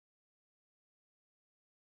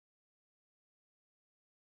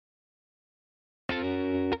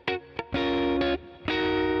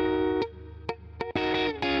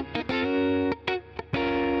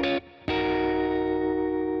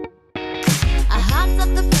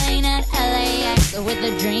dress with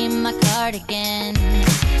a dream, my cardigan.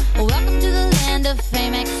 Welcome to the land of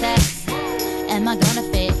fame excess. Am I gonna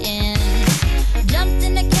fit in? Jumped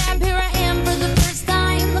in a cab, here I am for the first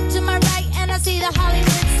time. Look to my right and I see the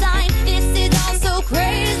Hollywood sign. This is all so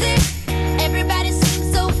crazy. Everybody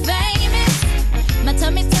seems so famous. My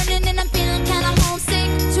tummy's turning and I'm feeling kinda homesick.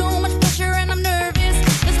 Too much pressure and I'm nervous.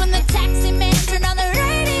 That's when the taxi man turned on the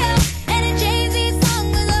radio and a Jay-Z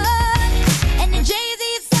song was on. And the Jay-Z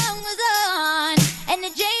song was on. And the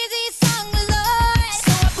Jay-Z song was on.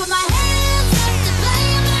 So I put my hands up to play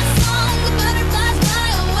my song. The butterflies fly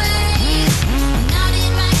away.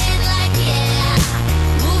 Nodding my head like yeah.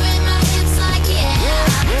 Moving my hips like yeah.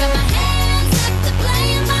 I got my hands up to play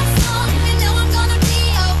my song. You know I'm gonna be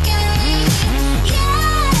okay.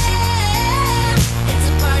 Yeah. It's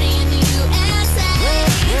a party in the USA.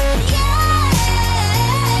 Yeah.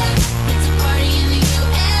 It's a party in the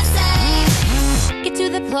USA. Get to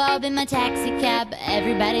the club in my taxi cab.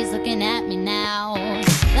 Everybody's looking at me now.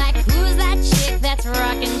 Like, who's that chick that's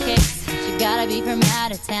rockin' kicks? She gotta be from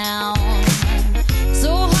out of town. So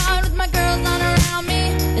hard with my girls on around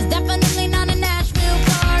me. There's definitely